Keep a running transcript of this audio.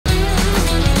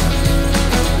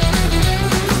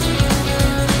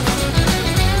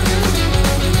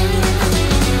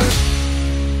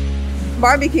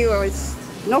barbecue is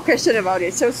no question about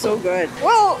it. So good.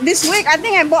 Well, this week I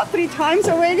think I bought 3 times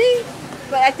already,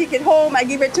 but I take it home. I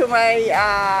give it to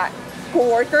my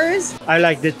co-workers. I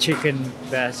like the chicken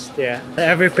best, yeah.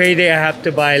 Every payday I have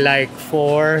to buy like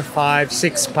 4, 5,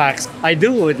 6 packs. I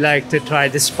would like to try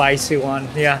the spicy one,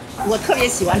 yeah. 我特别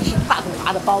喜欢吃大统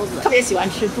华的包子，特别喜欢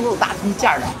吃猪肉大葱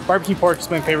馅的。 Barbecue pork is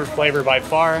my favorite flavor by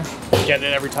far. Get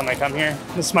it every time I come here.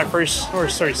 This is my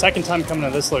second time coming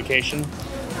to this location.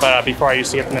 But before I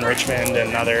used to get them in Richmond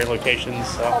and other locations,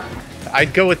 so.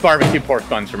 I'd go with barbecue pork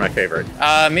buns for my favorite.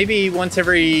 Maybe once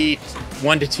every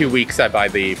 1 to 2 weeks I buy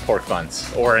the pork buns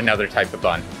or another type of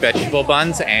bun. Vegetable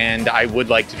buns, and I would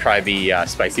like to try the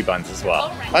spicy buns as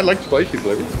well. I like spicy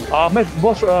flavor.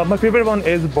 My favorite one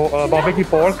is barbecue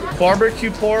pork. Barbecue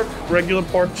pork, regular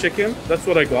pork chicken, that's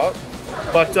what I got.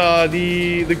 But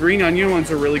the green onion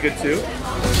ones are really good too.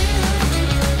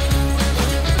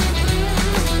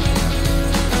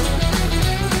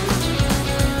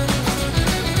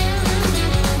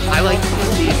 I like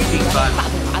the big buns. 大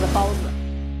统华的包子。